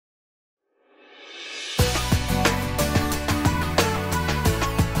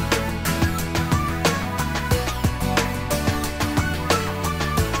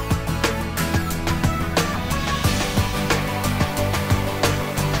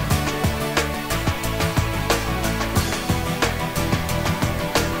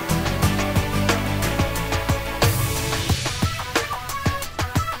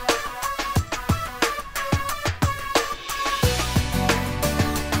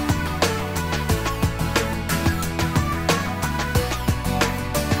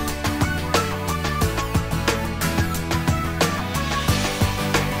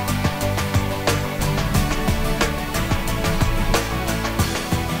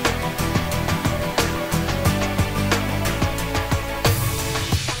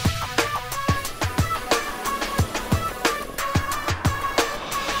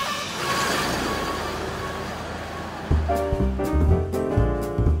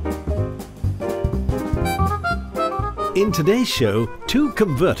In today's show, two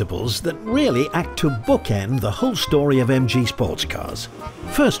convertibles that really act to bookend the whole story of MG sports cars.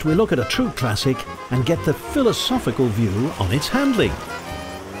 First, we look at a true classic and get the philosophical view on its handling.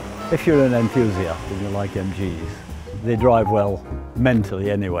 If you're an enthusiast and you like MGs, they drive well mentally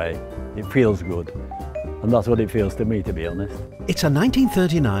anyway. It feels good. And that's what it feels to me, to be honest. It's a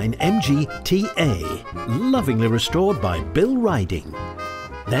 1939 MG TA, lovingly restored by Bill Riding.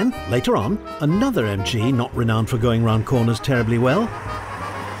 Then, later on, another MG not renowned for going round corners terribly well.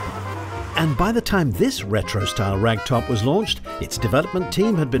 And by the time this retro-style ragtop was launched, its development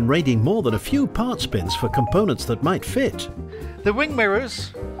team had been raiding more than a few parts bins for components that might fit. The wing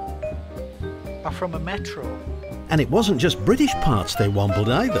mirrors are from a Metro. And it wasn't just British parts they wombled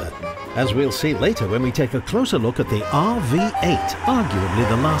either, as we'll see later when we take a closer look at the RV8, arguably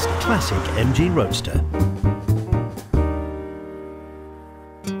the last classic MG Roadster.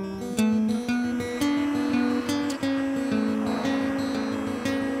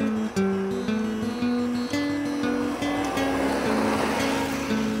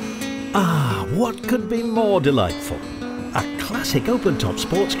 What could be more delightful? A classic open-top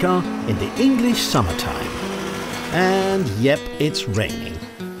sports car in the English summertime. And yep, it's raining.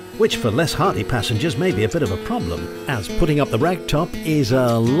 Which for less hardy passengers may be a bit of a problem, as putting up the ragtop is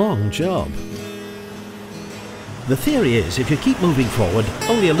a long job. The theory is, if you keep moving forward,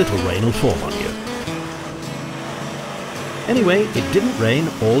 only a little rain will fall on you. Anyway, it didn't rain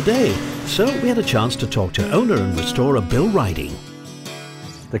all day, so we had a chance to talk to owner and restorer Bill Riding.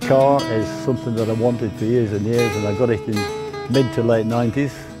 The car is something that I wanted for years and years, and I got it in mid to late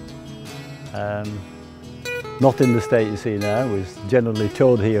 90s. Not in the state you see now. It was generally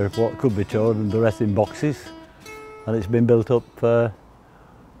towed here, what could be towed, and the rest in boxes. And it's been built up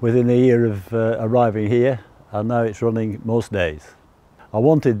within a year of arriving here, and now it's running most days. I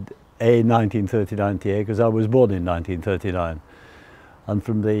wanted a 1939 TA because I was born in 1939, and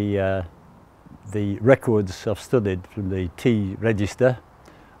from the records I've studied from the T register,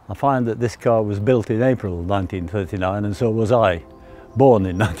 I find that this car was built in April 1939, and so was I, born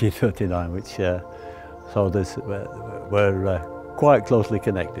in 1939, which so we're quite closely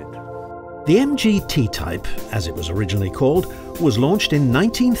connected. The MG T-Type, as it was originally called, was launched in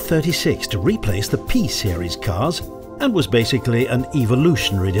 1936 to replace the P-Series cars and was basically an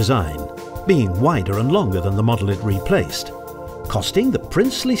evolutionary design, being wider and longer than the model it replaced, costing the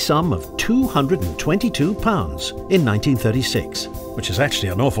princely sum of £222 in 1936, which is actually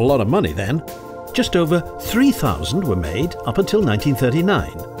an awful lot of money then. Just over 3,000 were made up until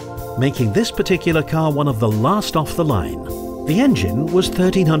 1939, making this particular car one of the last off the line. The engine was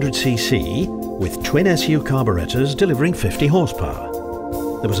 1300cc with twin SU carburetors delivering 50 horsepower.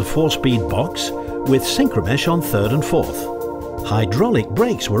 There was a 4-speed box with synchromesh on 3rd and 4th. Hydraulic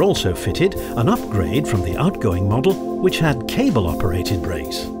brakes were also fitted, an upgrade from the outgoing model, which had cable-operated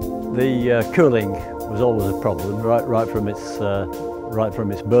brakes. The cooling was always a problem right from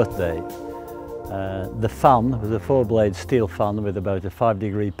its birthday. The fan was a 4-blade steel fan with about a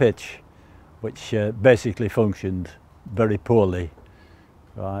 5-degree pitch, which basically functioned very poorly.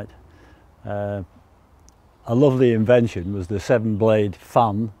 Right. A lovely invention was the 7-blade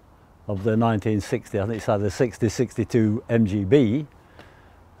fan of the 1960, I think it's either 60-62 MGB,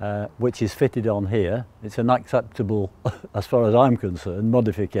 which is fitted on here. It's an acceptable, as far as I'm concerned,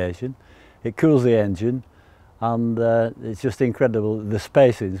 modification. It cools the engine, and it's just incredible. The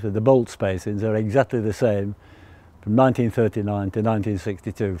spacings, with the bolt spacings, are exactly the same from 1939 to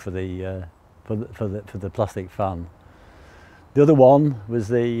 1962 for the plastic fan. The other one was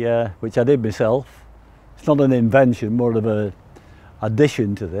the which I did myself. It's not an invention, more of a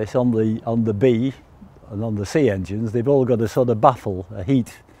addition to this. On the B and on the C engines, they've all got a sort of baffle, a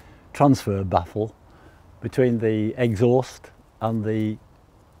heat transfer baffle between the exhaust and the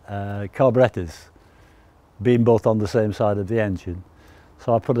carburetors, being both on the same side of the engine.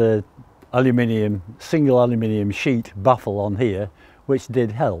 So I put a single aluminium sheet baffle on here, which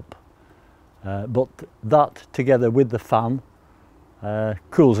did help. But that, together with the fan,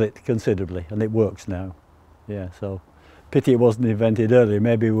 cools it considerably, and it works now. Yeah, so pity it wasn't invented earlier.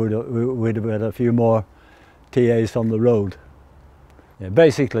 Maybe we'd have had a few more TAs on the road. Yeah,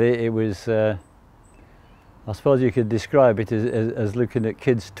 basically, it was. I suppose you could describe it as looking at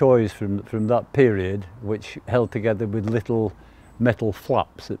kids' toys from that period, which held together with little metal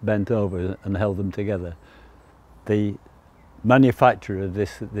flaps that bent over and held them together. The manufacturer of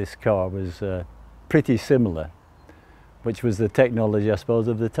this car was pretty similar, which was the technology, I suppose,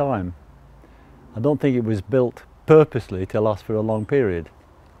 of the time. I don't think it was built purposely to last for a long period.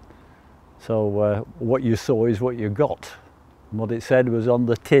 So what you saw is what you got. And what it said was on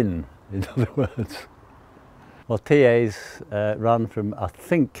the tin, in other words. Well, TAs ran from, I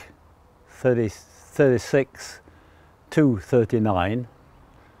think, 36 to 39.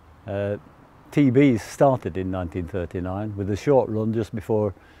 TBs started in 1939 with a short run just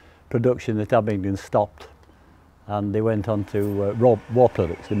before production at Abingdon stopped, and they went on to war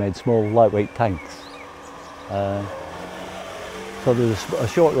products. They made small lightweight tanks. So there's a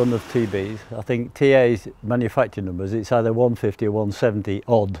short run of TBs. I think TA's manufacture numbers, it's either 150 or 170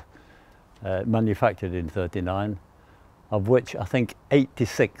 odd manufactured in 39, of which I think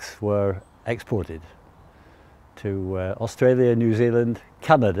 86 were exported to Australia, New Zealand,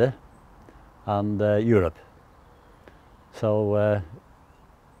 Canada and Europe. So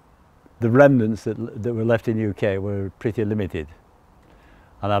the remnants that were left in the UK were pretty limited.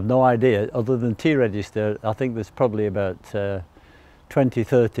 And I've no idea, other than T-Register, I think there's probably about 20,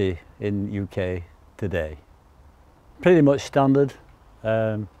 30 in UK today. Pretty much standard.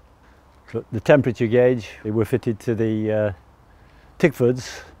 The temperature gauge, they were fitted to the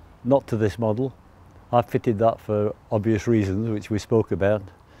Tickfords, not to this model. I fitted that for obvious reasons, which we spoke about.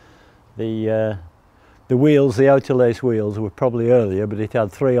 The wheels, the outer lace wheels, were probably earlier, but it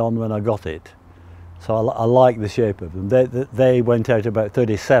had 3 on when I got it. So I like the shape of them. They went out about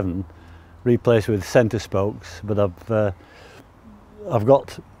 37, replaced with centre spokes, but I've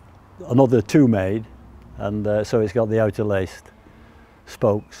got another 2 made, and so it's got the outer laced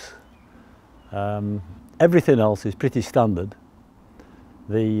spokes. Everything else is pretty standard.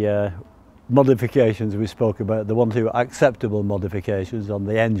 The modifications we spoke about, the 1 or 2 acceptable modifications on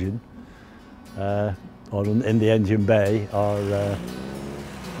the engine or in the engine bay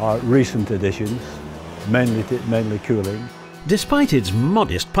are recent additions, mainly cooling. Despite its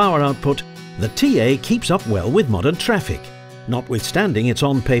modest power output, the TA keeps up well with modern traffic, notwithstanding its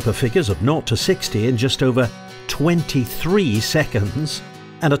on-paper figures of 0 to 60 in just over 23 seconds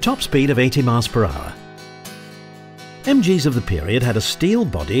and a top speed of 80 miles per hour. MGs of the period had a steel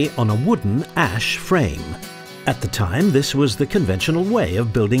body on a wooden ash frame. At the time, this was the conventional way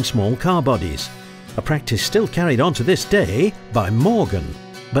of building small car bodies, a practice still carried on to this day by Morgan.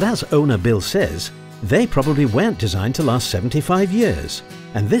 But as owner Bill says, they probably weren't designed to last 75 years,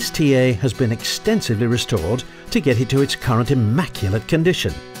 and this TA has been extensively restored to get it to its current immaculate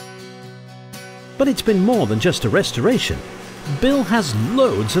condition. But it's been more than just a restoration. Bill has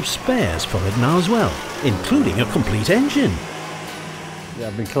loads of spares for it now as well, including a complete engine. Yeah,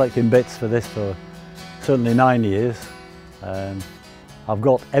 I've been collecting bits for this for certainly 9 years. I've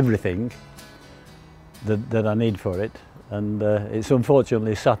got everything that I need for it, and it's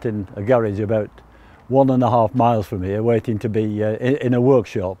unfortunately sat in a garage about 1.5 miles from here, waiting to be in a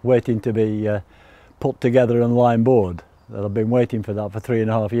workshop, waiting to be put together and line board. I've been waiting for that for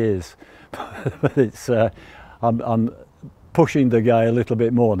 3.5 years. But it's I'm pushing the guy a little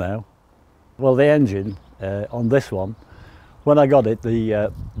bit more now. Well, the engine on this one, when I got it,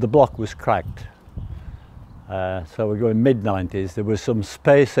 the block was cracked. So we're going mid-90s. There was some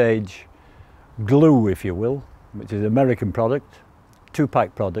space age glue, if you will, which is an American product,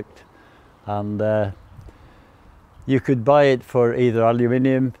 2-pack product, and you could buy it for either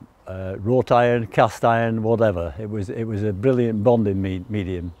aluminium, wrought iron, cast iron, whatever. It was a brilliant bonding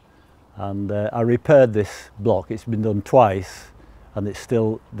medium. And I repaired this block. It's been done twice, and it's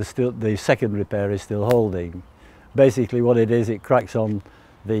the second repair is still holding. Basically what it is, it cracks on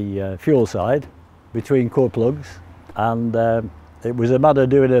the fuel side between core plugs, and it was a matter of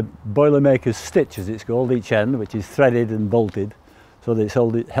doing a boilermaker's stitch, as it's called, each end, which is threaded and bolted so that it's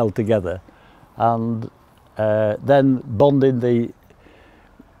held together, and then bonding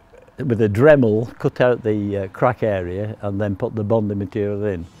with a Dremel, cut out the crack area and then put the bonding material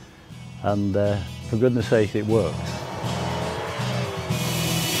in. And for goodness sake, it works.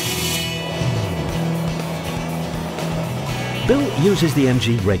 Bill uses the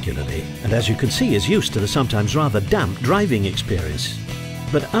MG regularly, and as you can see is used to the sometimes rather damp driving experience.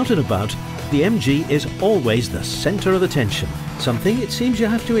 But out and about, the MG is always the centre of attention, something it seems you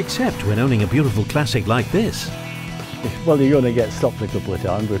have to accept when owning a beautiful classic like this. Well, you're going to get stopped a couple of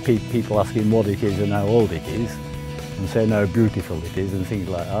times with people asking what it is and how old it is, and saying how beautiful it is and things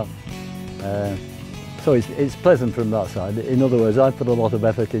like that. So it's pleasant from that side. In other words, I put a lot of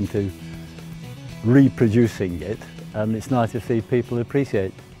effort into reproducing it, and it's nice to see people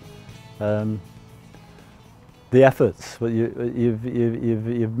appreciate the efforts that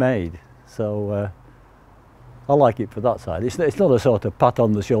you've made. So I like it for that side. It's not a sort of pat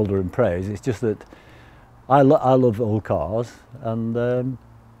on the shoulder and praise. It's just that I love old cars, and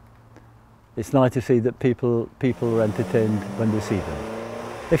it's nice to see that people are entertained when they see them.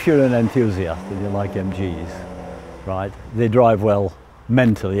 If you're an enthusiast and you like MGs, right, they drive well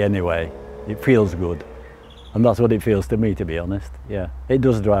mentally anyway. It feels good. And that's what it feels to me, to be honest. Yeah, it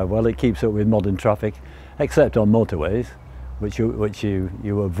does drive well. It keeps up with modern traffic, except on motorways, which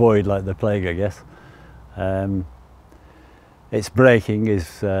you avoid like the plague, I guess. Its braking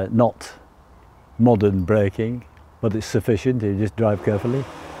is not modern braking, but it's sufficient. You just drive carefully.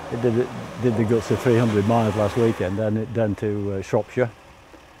 It did the guts of 300 miles last weekend, and down to Shropshire,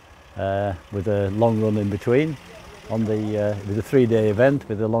 with a long run in between. On the with a 3-day event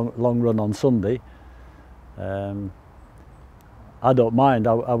with a long run on Sunday. I don't mind.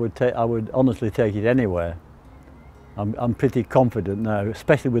 I would honestly take it anywhere. I'm pretty confident now,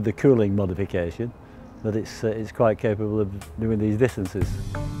 especially with the cooling modification, that it's quite capable of doing these distances.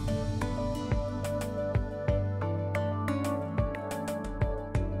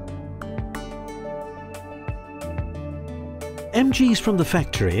 MGs from the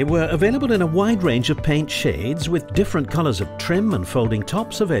factory were available in a wide range of paint shades with different colours of trim and folding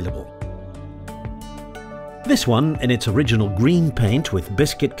tops available. This one, in its original green paint with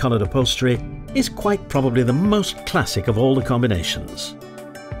biscuit coloured upholstery, is quite probably the most classic of all the combinations.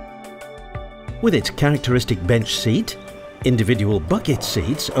 With its characteristic bench seat, individual bucket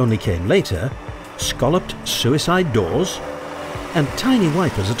seats only came later, scalloped suicide doors, and tiny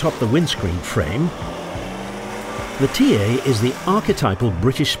wipers atop the windscreen frame, the TA is the archetypal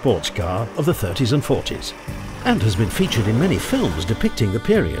British sports car of the 30s and 40s, and has been featured in many films depicting the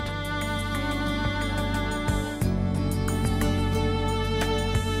period.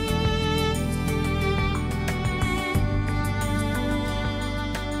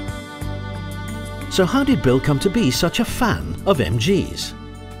 So how did Bill come to be such a fan of MGs?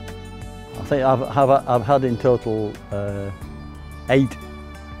 I think I've had in total 8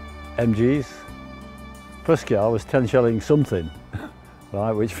 MGs. First car was 10 shilling something,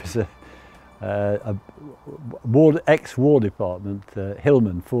 right, which was a ex-War Department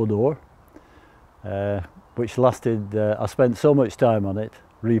Hillman 4-door, which lasted, I spent so much time on it,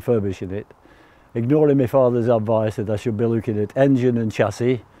 refurbishing it, ignoring my father's advice that I should be looking at engine and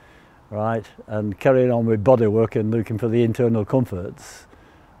chassis, right, and carrying on with bodywork and looking for the internal comforts.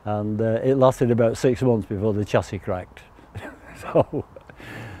 And it lasted about 6 months before the chassis cracked.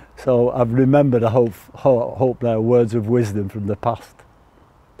 So I've remembered, I hope now, words of wisdom from the past.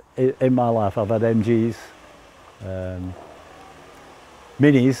 In my life I've had MGs,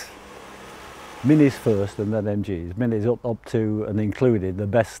 Minis first and then MGs. Minis up to and included the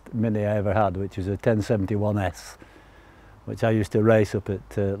best Mini I ever had, which was a 1071S, which I used to race up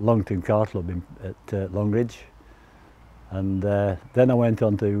at Longton Car Club at Longridge. And then I went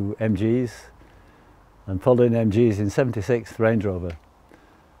on to MGs, and following MGs in 76 Range Rover.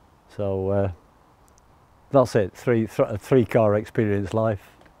 So that's it, three car experience life.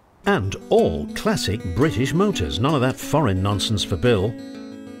 And all classic British motors, none of that foreign nonsense for Bill.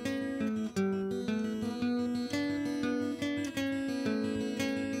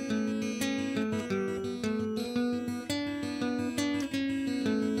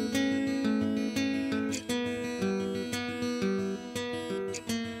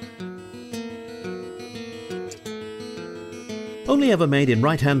 Only ever made in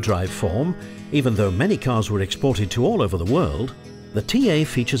right-hand drive form, even though many cars were exported to all over the world, the TA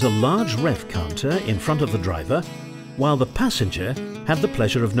features a large rev counter in front of the driver, while the passenger had the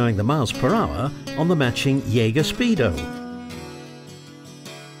pleasure of knowing the miles per hour on the matching Jaeger Speedo.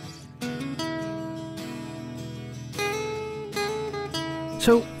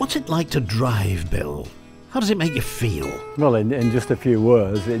 So, what's it like to drive, Bill? How does it make you feel? Well, in just a few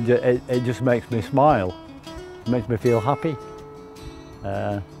words, it just makes me smile. It makes me feel happy.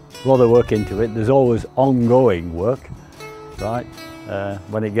 A lot of work into it. There's always ongoing work, right?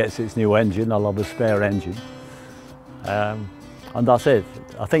 When it gets its new engine, I'll have a spare engine. And that's it.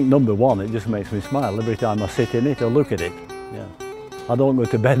 I think number one, it just makes me smile every time I sit in it or look at it. Yeah. I don't go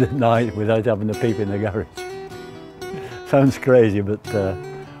to bed at night without having a peep in the garage. Sounds crazy, but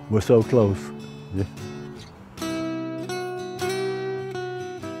we're so close. Yeah.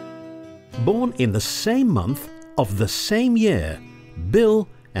 Born in the same month of the same year, Bill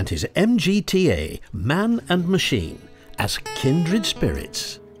and his MGTA, man and machine, as kindred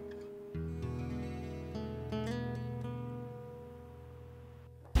spirits.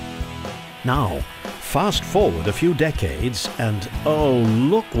 Now, fast forward a few decades and oh,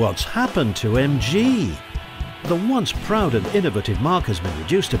 look what's happened to MG. The once proud and innovative mark has been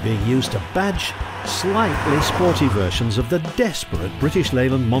reduced to being used to badge slightly sporty versions of the desperate British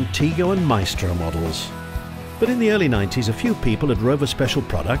Leyland Montego and Maestro models. But in the early 90s, a few people at Rover Special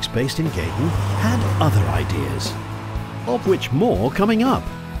Products based in Gaydon had other ideas, of which more coming up.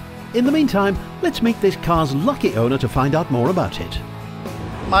 In the meantime, let's meet this car's lucky owner to find out more about it.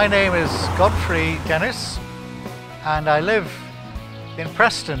 My name is Godfrey Dennis. and I live in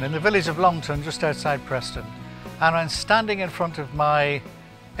Preston, in the village of Longton, just outside Preston. And I'm standing in front of my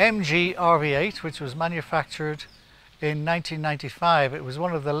MG RV8, which was manufactured in 1995. It was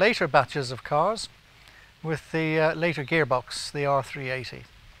one of the later batches of cars with the later gearbox, the R380.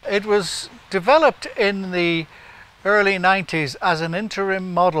 It was developed in the early 90s as an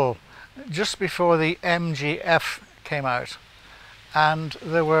interim model just before the MG-F came out. And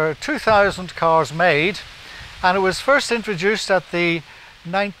there were 2,000 cars made, and it was first introduced at the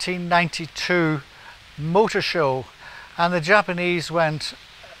 1992 Motor Show, and the Japanese went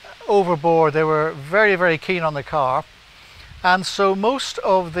overboard. They were very, very keen on the car, and so most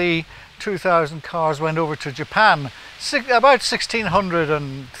of the 2,000 cars went over to Japan. About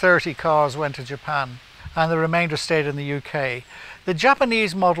 1,630 cars went to Japan, and the remainder stayed in the UK. The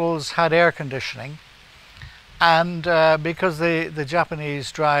Japanese models had air conditioning, and because the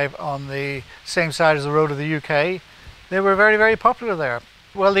Japanese drive on the same side as the road of the UK, they were very, very popular there.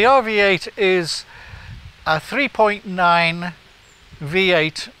 Well, the RV8 is a 3.9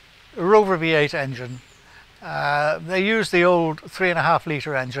 V8, Rover V8 engine. They used the old 3.5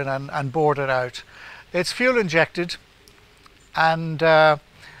 litre engine and bored it out. It's fuel injected, and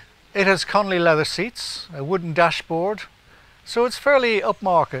it has Connelly leather seats, a wooden dashboard, so it's fairly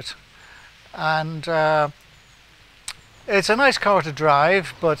upmarket, and it's a nice car to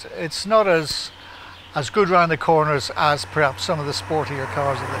drive, but it's not as good round the corners as perhaps some of the sportier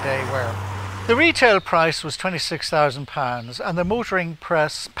cars of the day were. The retail price was £26,000, and the motoring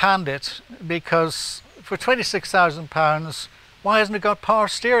press panned it because for £26,000, why hasn't it got power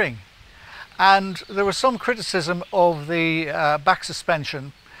steering? And there was some criticism of the back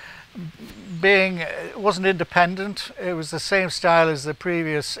suspension being, it wasn't independent, it was the same style as the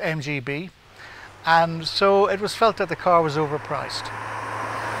previous MGB, and so it was felt that the car was overpriced.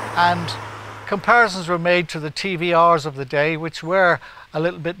 And comparisons were made to the TVRs of the day, which were a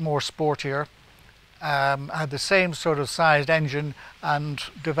little bit more sportier, had the same sort of sized engine and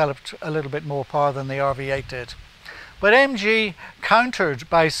developed a little bit more power than the RV8 did. But MG countered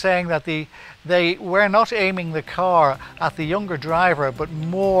by saying that they were not aiming the car at the younger driver, but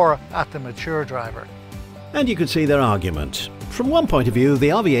more at the mature driver. And you could see their argument. From one point of view, the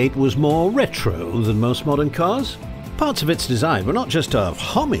RV8 was more retro than most modern cars. Parts of its design were not just a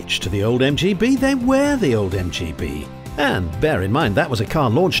homage to the old MGB, they were the old MGB. And bear in mind that was a car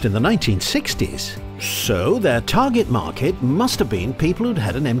launched in the 1960s. So their target market must have been people who'd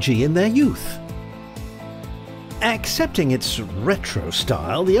had an MG in their youth. Accepting its retro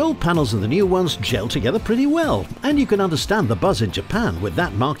style, the old panels and the new ones gel together pretty well, and you can understand the buzz in Japan with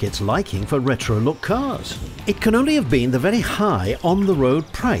that market's liking for retro-look cars. It can only have been the very high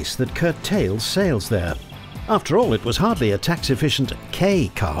on-the-road price that curtailed sales there. After all, it was hardly a tax-efficient K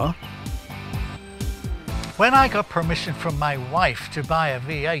car. When I got permission from my wife to buy a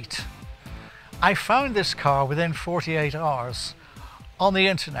V8, I found this car within 48 hours on the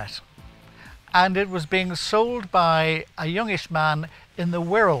internet. And it was being sold by a youngish man in the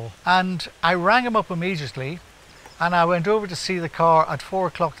Wirral, and I rang him up immediately, and I went over to see the car at 4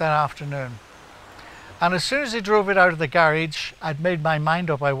 o'clock that afternoon. And as soon as he drove it out of the garage, I'd made my mind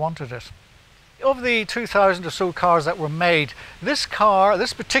up I wanted it. Of the 2,000 or so cars that were made, this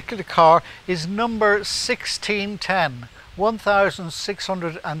particular car is number 1610,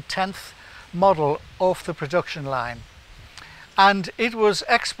 1610th model off the production line. And it was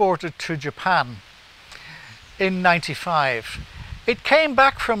exported to Japan in '95. It came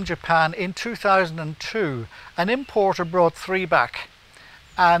back from Japan in 2002. An importer brought 3 back,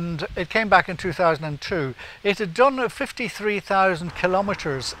 and it came back in 2002. It had done 53,000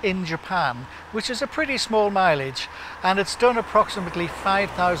 kilometers in Japan, which is a pretty small mileage, and it's done approximately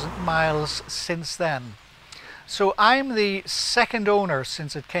 5,000 miles since then. So I'm the second owner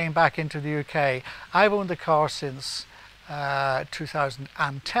since it came back into the UK. I've owned the car since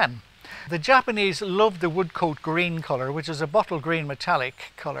 2010. The Japanese loved the woodcoat green colour, which is a bottle green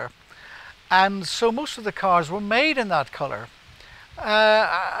metallic colour, and so most of the cars were made in that colour.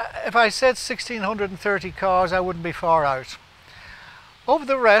 If I said 1,630 cars, I wouldn't be far out. Of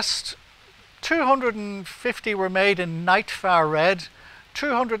the rest, 250 were made in Nightfire red,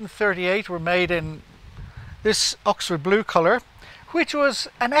 238 were made in this Oxford blue colour, which was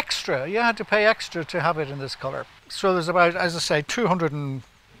an extra. You had to pay extra to have it in this colour. So there's about, as I say,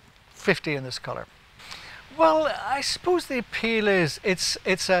 250 in this colour. Well, I suppose the appeal is it's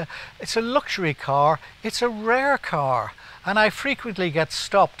a luxury car, it's a rare car, and I frequently get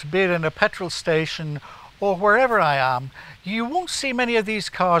stopped, be it in a petrol station or wherever I am. You won't see many of these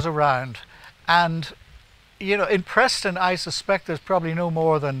cars around, and you know, in Preston I suspect there's probably no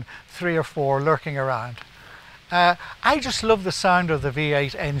more than 3 or 4 lurking around. I just love the sound of the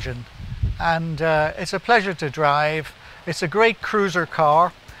V8 engine, and it's a pleasure to drive. It's a great cruiser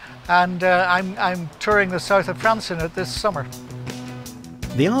car, and I'm touring the south of France in it this summer.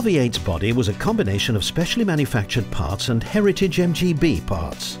 The RV8's body was a combination of specially manufactured parts and heritage MGB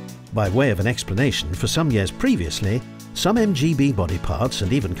parts. By way of an explanation, for some years previously, some MGB body parts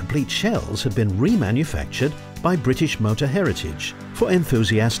and even complete shells had been remanufactured by British Motor Heritage for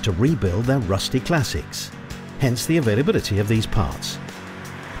enthusiasts to rebuild their rusty classics, hence the availability of these parts.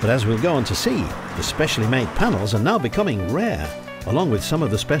 But as we'll go on to see, the specially made panels are now becoming rare, along with some of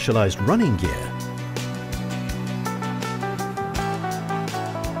the specialised running gear.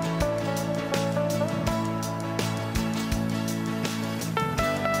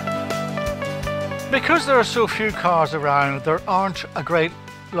 Because there are so few cars around, there aren't a great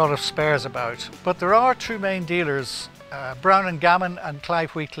lot of spares about, but there are two main dealers, Brown & Gammon and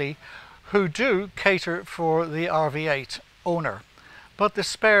Clive Wheatley, who do cater for the RV8 owner. But the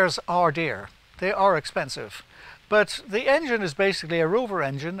spares are dear, they are expensive. But the engine is basically a Rover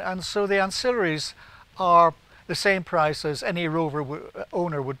engine, and so the ancillaries are the same price as any Rover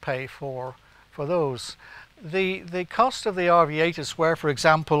owner would pay for those. The cost of the RV8 is where, for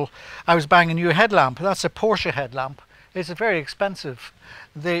example, I was buying a new headlamp. That's a Porsche headlamp. It's very expensive.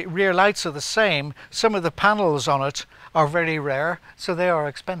 The rear lights are the same. Some of the panels on it are very rare, so they are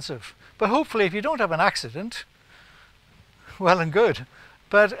expensive. But hopefully if you don't have an accident, well and good.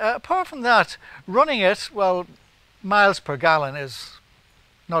 But apart from that, running it, well, miles per gallon is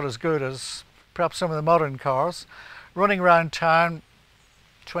not as good as perhaps some of the modern cars. Running around town,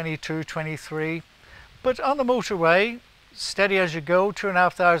 22, 23. But on the motorway, steady as you go,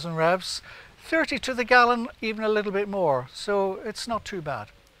 2,500 revs, 30 to the gallon, even a little bit more. So it's not too bad.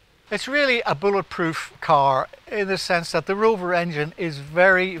 It's really a bulletproof car in the sense that the Rover engine is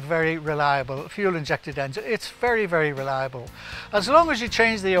very, very reliable. Fuel injected engine, it's very, very reliable. As long as you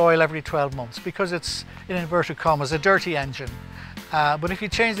change the oil every 12 months, because it's, in inverted commas, a dirty engine. But if you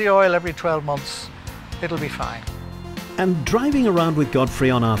change the oil every 12 months, it'll be fine. And driving around with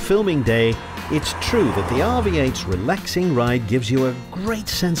Godfrey on our filming day, it's true that the RV8's relaxing ride gives you a great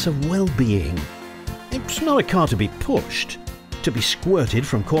sense of well-being. It's not a car to be pushed. To be squirted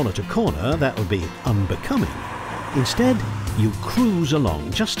from corner to corner, that would be unbecoming. Instead, you cruise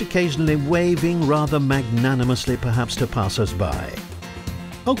along, just occasionally waving rather magnanimously perhaps to passers-by.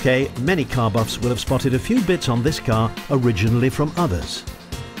 OK, many car buffs will have spotted a few bits on this car originally from others.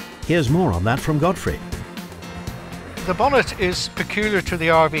 Here's more on that from Godfrey. The bonnet is peculiar to the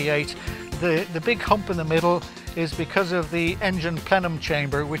RV8. The big hump in the middle is because of the engine plenum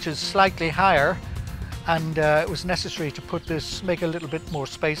chamber, which is slightly higher, and it was necessary to put this, make a little bit more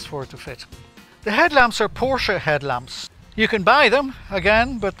space for it to fit. The headlamps are Porsche headlamps. You can buy them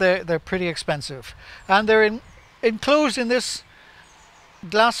again, but they're pretty expensive, and they're enclosed in this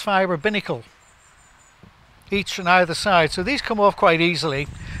glass fibre binnacle, each on either side. So these come off quite easily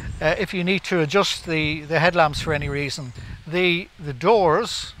if you need to adjust the headlamps for any reason. The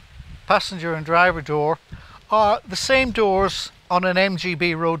doors, passenger and driver door, are the same doors on an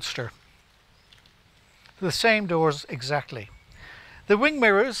MGB Roadster. The same doors exactly. The wing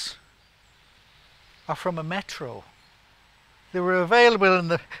mirrors are from a Metro. They were available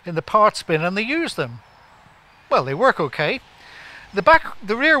in the parts bin, and they used them. Well, they work okay.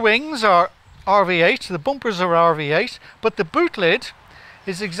 The rear wings are RV8, the bumpers are RV8, but the boot lid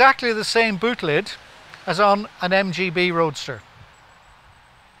is exactly the same boot lid as on an MGB Roadster.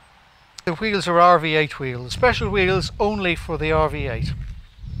 The wheels are RV8 wheels, special wheels only for the RV8.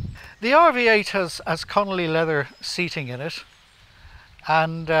 The RV8 has Connolly leather seating in it,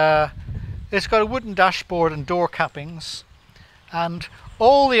 and it's got a wooden dashboard and door cappings, and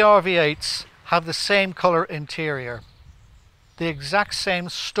all the RV8s have the same colour interior. The exact same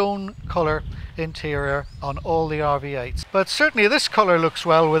stone colour interior on all the RV8s. But certainly this colour looks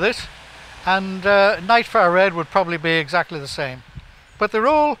well with it, and Nightfire Red would probably be exactly the same. But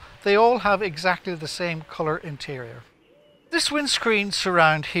they all have exactly the same colour interior. This windscreen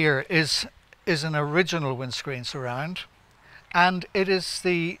surround here is an original windscreen surround, and it is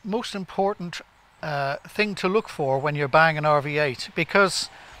the most important thing to look for when you're buying an RV8, because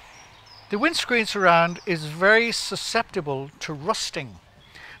the windscreen surround is very susceptible to rusting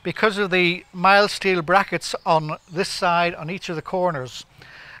because of the mild steel brackets on this side, on each of the corners.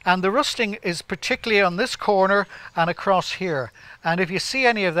 And the rusting is particularly on this corner and across here. And if you see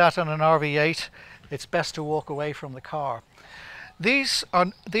any of that on an RV8, it's best to walk away from the car. These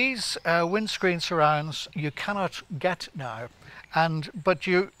windscreen surrounds you cannot get now, but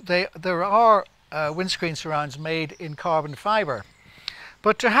there are windscreen surrounds made in carbon fibre.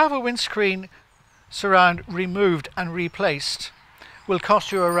 But to have a windscreen surround removed and replaced will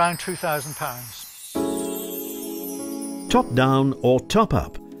cost you around £2,000. Top down or top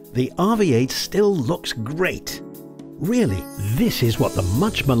up, the RV8 still looks great. Really, this is what the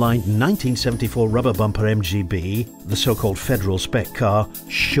much maligned 1974 rubber bumper MGB, the so-called federal spec car,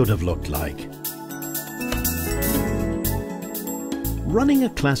 should have looked like. Running a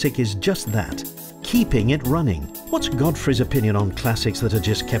classic is just that, keeping it running. What's Godfrey's opinion on classics that are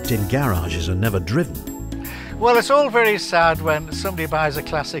just kept in garages and never driven? Well, it's all very sad when somebody buys a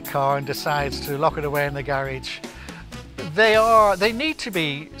classic car and decides to lock it away in the garage. They need to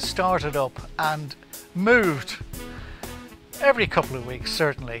be started up and moved every couple of weeks,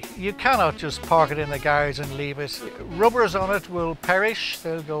 certainly. You cannot just park it in the garage and leave it. Rubbers on it will perish,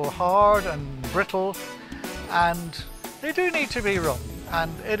 they'll go hard and brittle, and they do need to be run.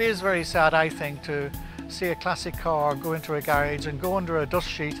 And it is very sad, I think, to see a classic car go into a garage and go under a dust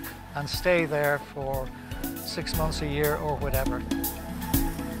sheet and stay there for 6 months, a year, or whatever.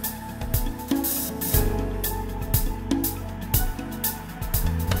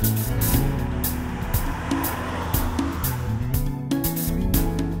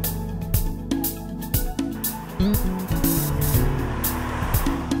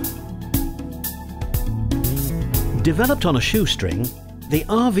 Developed on a shoestring, the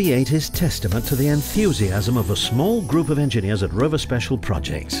RV8 is testament to the enthusiasm of a small group of engineers at Rover Special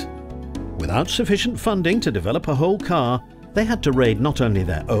Projects. Without sufficient funding to develop a whole car, they had to raid not only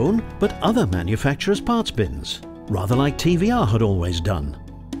their own, but other manufacturers' parts bins, rather like TVR had always done.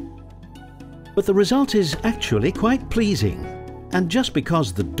 But the result is actually quite pleasing. And just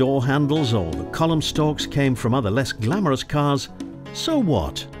because the door handles or the column stalks came from other less glamorous cars, so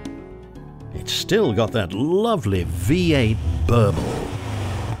what? It's still got that lovely V8 burble.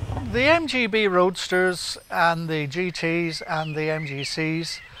 The MGB Roadsters and the GTs and the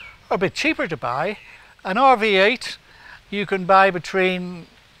MGCs are a bit cheaper to buy. An RV8 you can buy between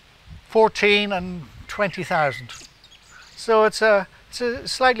 14 and 20,000. So it's a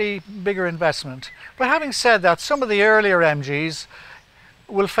slightly bigger investment. But having said that, some of the earlier MGs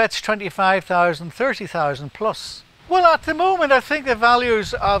will fetch 25,000, 30,000 plus. Well, at the moment I think the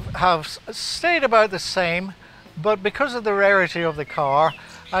values have stayed about the same, but because of the rarity of the car,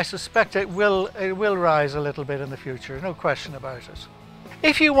 I suspect it will rise a little bit in the future, no question about it.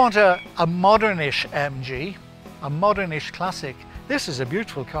 If you want a modernish MG, a modernish classic, this is a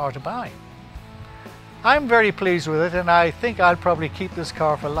beautiful car to buy. I'm very pleased with it, and I think I'll probably keep this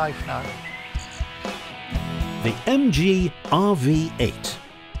car for life now. The MG RV8.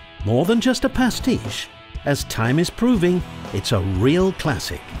 More than just a pastiche. As time is proving, it's a real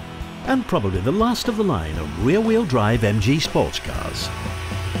classic, and probably the last of the line of rear-wheel drive MG sports cars.